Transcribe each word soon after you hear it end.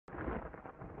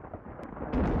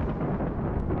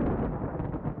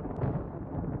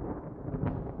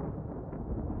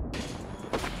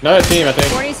Another team, I think.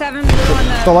 47 blue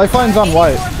on The lifeline's on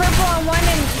white. 84 purple on one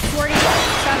and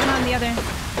 47 on the other.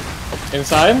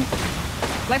 Inside?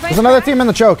 There's another team in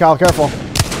the choke, Al. Careful.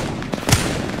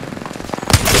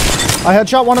 I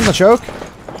headshot one in the choke.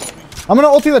 I'm gonna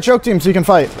ulti the choke team so you can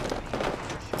fight.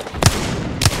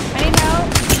 I need help.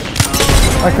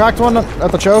 I cracked one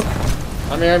at the choke.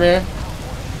 I'm here, I'm here.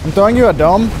 I'm throwing you a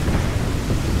dome.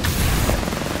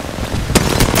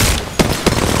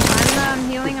 I'm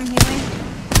healing, I'm healing.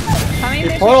 Coming,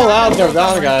 You portal out the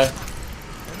down guy.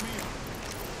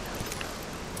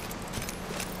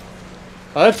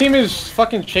 The other team is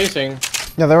fucking chasing.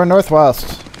 Yeah, they were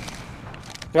northwest.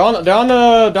 They're on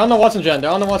the Watson gen.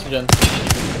 They're on the Watson gen.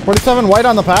 47 white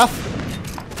on the path.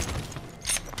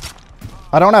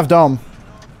 I don't have dome.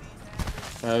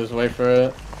 I just wait for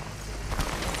it.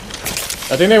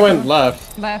 I think they went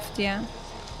left. Left, yeah.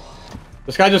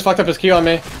 This guy just fucked up his key on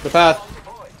me. The path.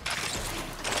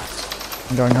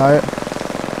 I'm going high.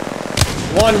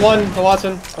 One, the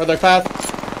Watson. Or the path.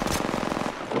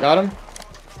 Got him.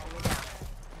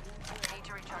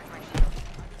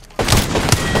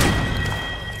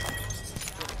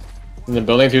 In the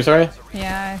building too, sorry?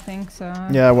 Yeah, I think so.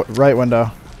 Yeah, right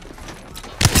window.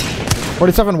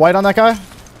 47 white on that guy.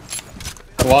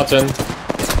 Watson.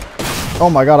 Oh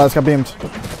my god, I just got beamed.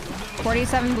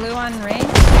 47 blue on Ray.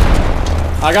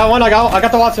 I got one, I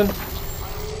got the Watson.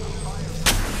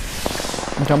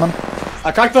 I'm coming.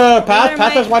 I cracked the path.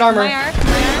 Path has white armor. My arc.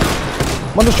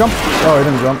 One just jumped. Oh, he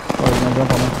didn't jump. Oh, he's gonna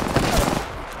jump on me.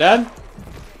 Dead?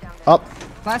 Up.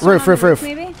 Last Roof.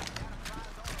 Maybe?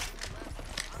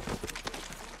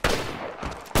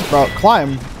 Bro,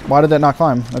 climb. Why did it not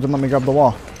climb? It didn't let me grab the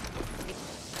wall.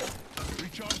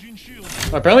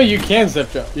 Apparently you can zip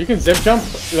jump. You can zip jump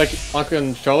like on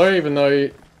controller, even though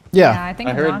you, Yeah. I think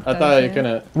I thought you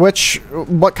couldn't.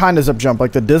 What kind of zip jump?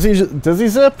 Like the dizzy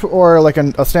zip or like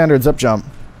a standard zip jump?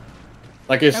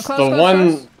 Like it's Close, the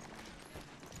one. Close.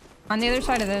 On the other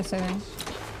side of this, I think.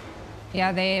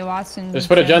 Yeah, they Watson. Just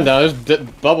put a gen down. There's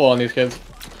bubble on these kids.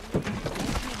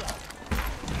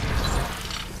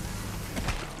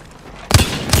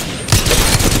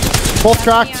 Both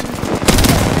cracked.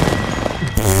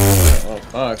 Oh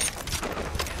fuck.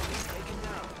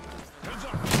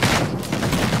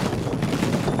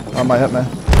 Oh, might hit me.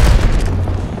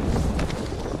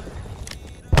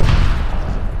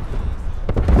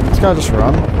 This guy just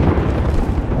run.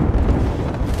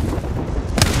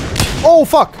 Oh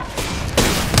fuck!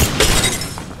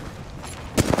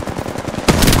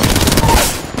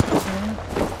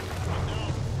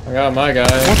 I got my guy.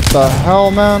 What the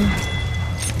hell, man?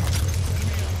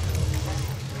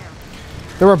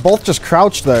 They were both just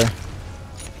crouched there.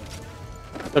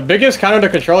 The biggest counter to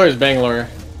controller is Bangalore.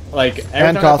 Like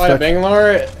every time I fight a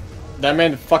Bangalore, that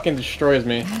man fucking destroys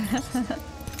me.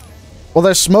 Well,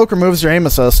 their smoke removes your aim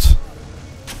assist.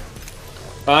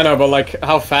 I know, but like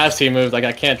how fast he moves, like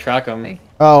I can't track him.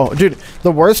 Oh, dude,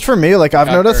 the worst for me, like I've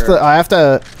noticed that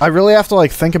I really have to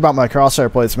like think about my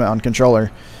crosshair placement on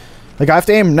controller. Like I have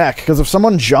to aim neck, because if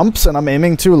someone jumps and I'm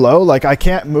aiming too low, like I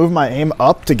can't move my aim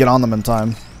up to get on them in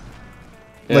time.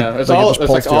 Yeah, like, it's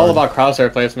like all about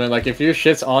crosshair placement. Like if you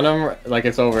shits on them, like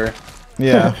it's over.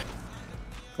 Yeah.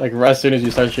 Like as soon as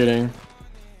you start shooting.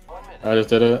 I just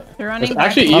did it. It's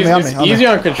actually easy. It's easy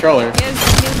on controller.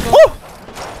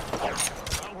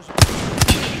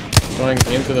 Going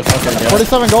into the fucking gap.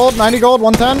 47 gold, 90 gold,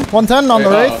 110, 110 on the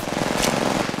Wraith.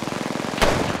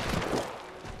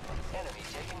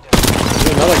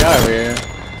 There's another guy over here.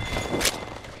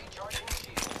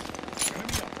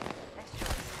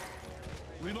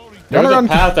 There was a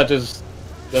path that just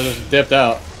dipped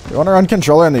out. You want to run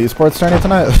controller in the esports tourney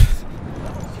tonight?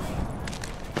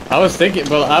 I was thinking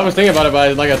about it,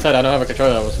 but like I said, I don't have a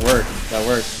controller that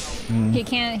works. He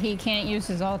can't use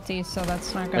his ulti, so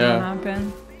that's not gonna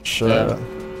happen. Sure. Yeah.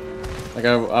 Like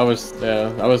I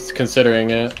was considering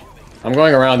it. I'm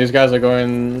going around. These guys are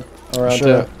going around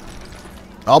too.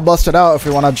 I'll bust it out if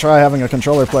we want to try having a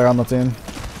controller player on the team.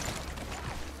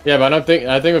 Yeah, but I think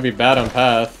it would be bad on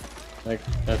path. Like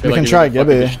I feel we like can try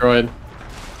Gibby. Destroyed.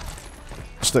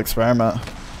 Just to experiment.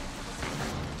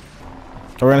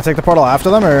 Are we gonna take the portal after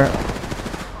them, or?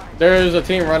 There's a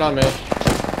team right on me.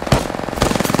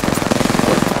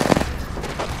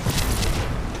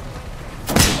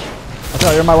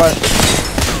 Okay, you're my way.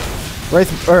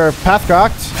 Wraith or path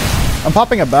cracked. I'm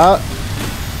popping a bat.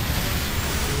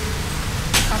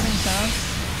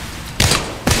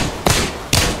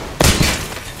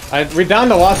 We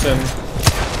downed the Watson.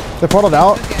 They portaled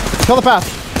out. Kill the path.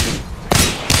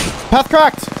 Path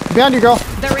cracked. Behind you, girl.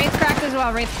 The Wraith cracked as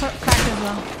well. Wraith cracked as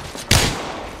well.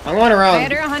 I'm going around. I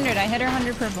hit her 100. I hit her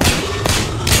 100 purple.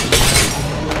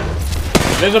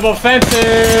 Invisible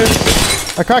fences!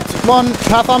 I cracked one.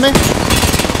 Path on me.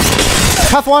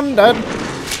 Path one, dead.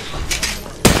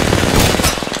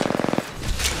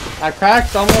 I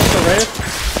cracked almost a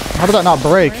wraith. How did that not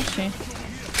break? Where is she?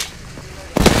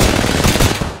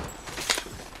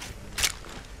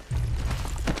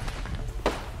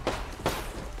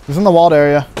 He's in the walled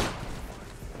area.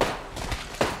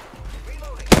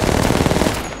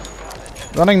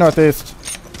 Running northeast.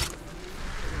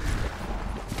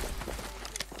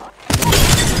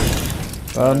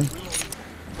 Done.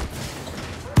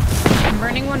 I'm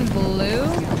burning one blue.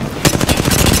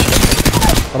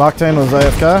 But Octane was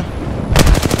AFK.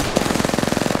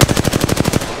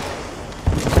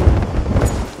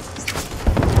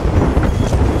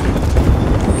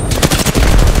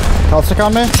 Caustic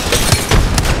on me.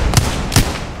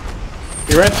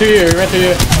 He ran to you, he ran to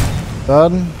you.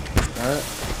 Done. Alright.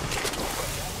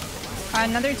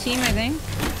 Another team, I think.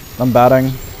 I'm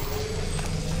batting.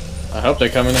 I hope they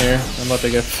come in here. I'm about to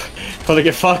get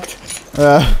fucked.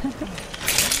 Yeah.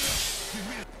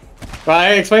 But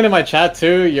I explained in my chat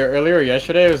too, earlier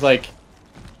yesterday, it was like,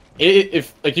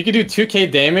 if like you could do 2k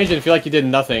damage and feel like you did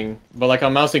nothing, but like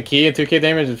on mouse and key and 2k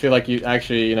damage and feel like you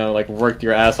actually, you know, like worked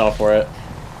your ass off for it.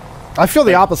 I feel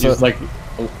the opposite. Use, like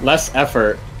less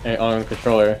effort on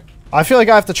controller. I feel like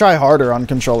I have to try harder on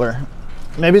controller.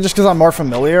 Maybe just because I'm more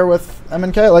familiar with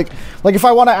M&K. Like if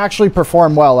I want to actually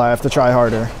perform well, I have to try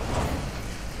harder.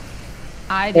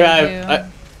 I do. Yeah,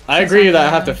 I agree that I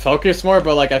have to focus more,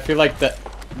 but like I feel like the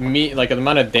the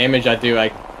amount of damage I do, I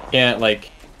can't like.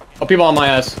 Oh, people on my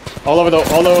ass, all over the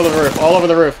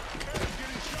roof.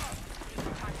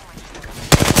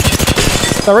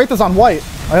 That Wraith is on white.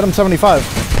 I hit him 75.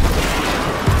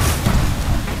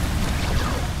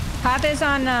 Path is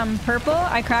on purple.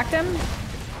 I cracked him.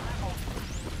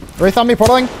 Wraith on me,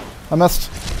 portaling. I missed.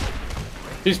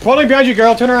 He's pulling behind you,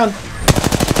 girl. Turn around.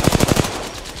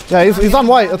 Yeah, he's on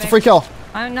white. That's a free kill.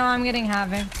 No, I'm getting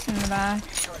havoc in the back.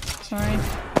 Sorry.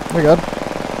 We're good.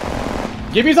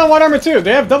 Gibby's on white armor too.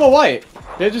 They have double white.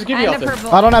 They just give you And out a there.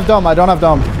 purple. I don't have dome. I don't have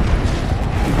dome.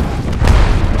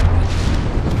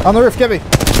 On the roof, Gibby.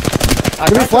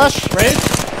 Gibby flash.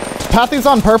 Pathy's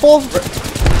on purple.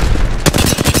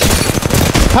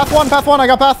 Path one. I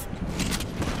got path.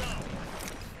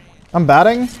 I'm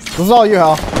batting. This is all you,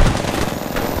 Hal.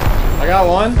 I got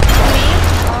one.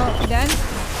 Oh, dead?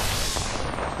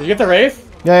 Did you get the wraith?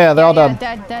 Yeah, they're all dead.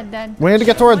 Dead. We need to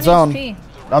get towards zone. HP.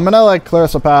 I'm gonna like clear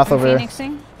us a path over here.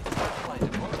 Phoenixing.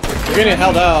 You're getting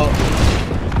held out.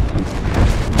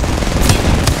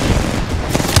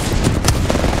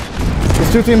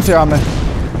 There's two teams here on me.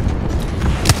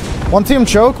 One team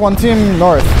choke, one team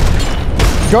north.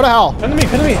 Go to Hal. Come to me.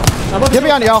 Get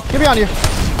me on you, Hal. Get me on you.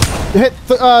 You hit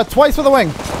twice with a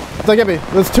wing. So Gibby.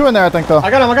 There's two in there, I think, though. I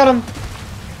got him.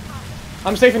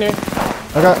 I'm safe in here.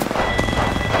 Okay.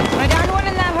 I downed one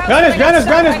in that house.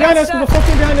 Behind us. People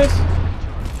fucking behind us.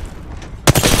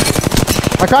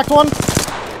 I cracked one.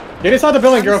 Get inside the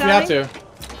building, girl, if you have to.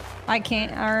 I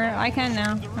can't, or I can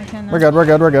now. We're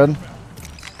good.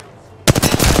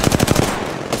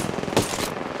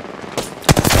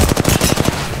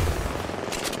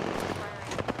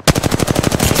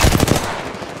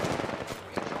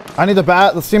 I need to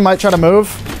bat. This team might try to move.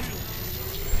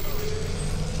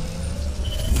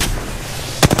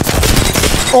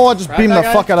 Oh, I just beamed the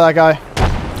fuck out of that guy.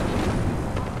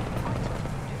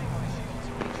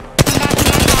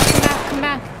 Come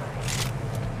back.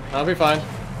 I'll be fine.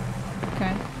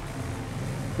 Okay.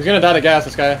 He's gonna die to gas,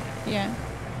 this guy. Yeah.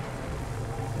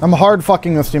 I'm hard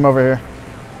fucking this team over here.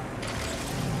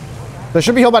 They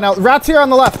should be healed by now. Rat's here on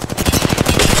the left.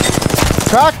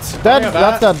 Cracked. Dead.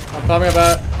 Rat's dead. I'm popping a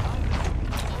bat.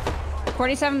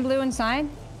 47 blue inside.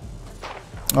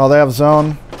 Oh, they have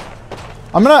zone.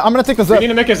 I'm gonna take the zip. We need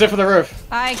to make a zip for the roof.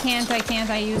 I can't.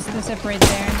 I used the zip right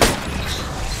there.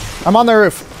 I'm on the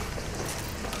roof.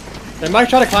 They might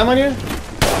try to climb on you.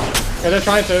 Yeah, they're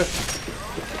trying to.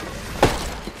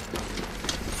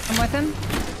 I'm with him.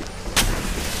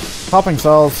 Popping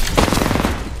cells.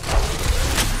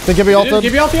 They give me ulted.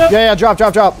 Give you ult yet? Yeah, drop.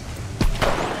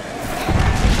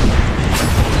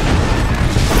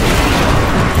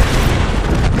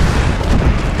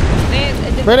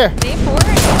 Right here. They poured.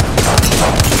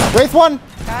 Wraith one.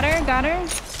 Got her.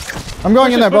 I'm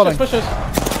going in there building. Push us. Oh,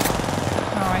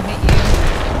 I hit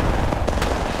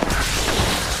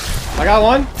you. I got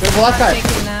one. There's the last guy.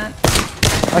 Taking that.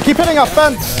 I keep hitting a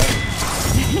fence.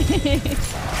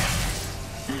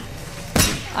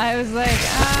 I was like,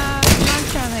 I'm not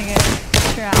trying to get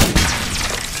trapped.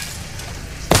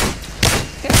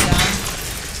 Good job.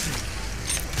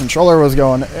 Controller was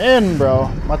going in, bro.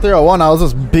 My 301, I was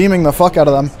just beaming the fuck out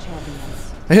of them.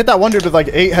 I hit that one dude with like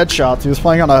 8 headshots. He was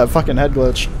playing on a fucking head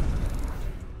glitch.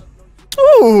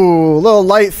 Ooh, little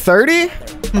light 30.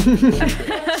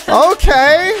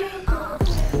 Okay.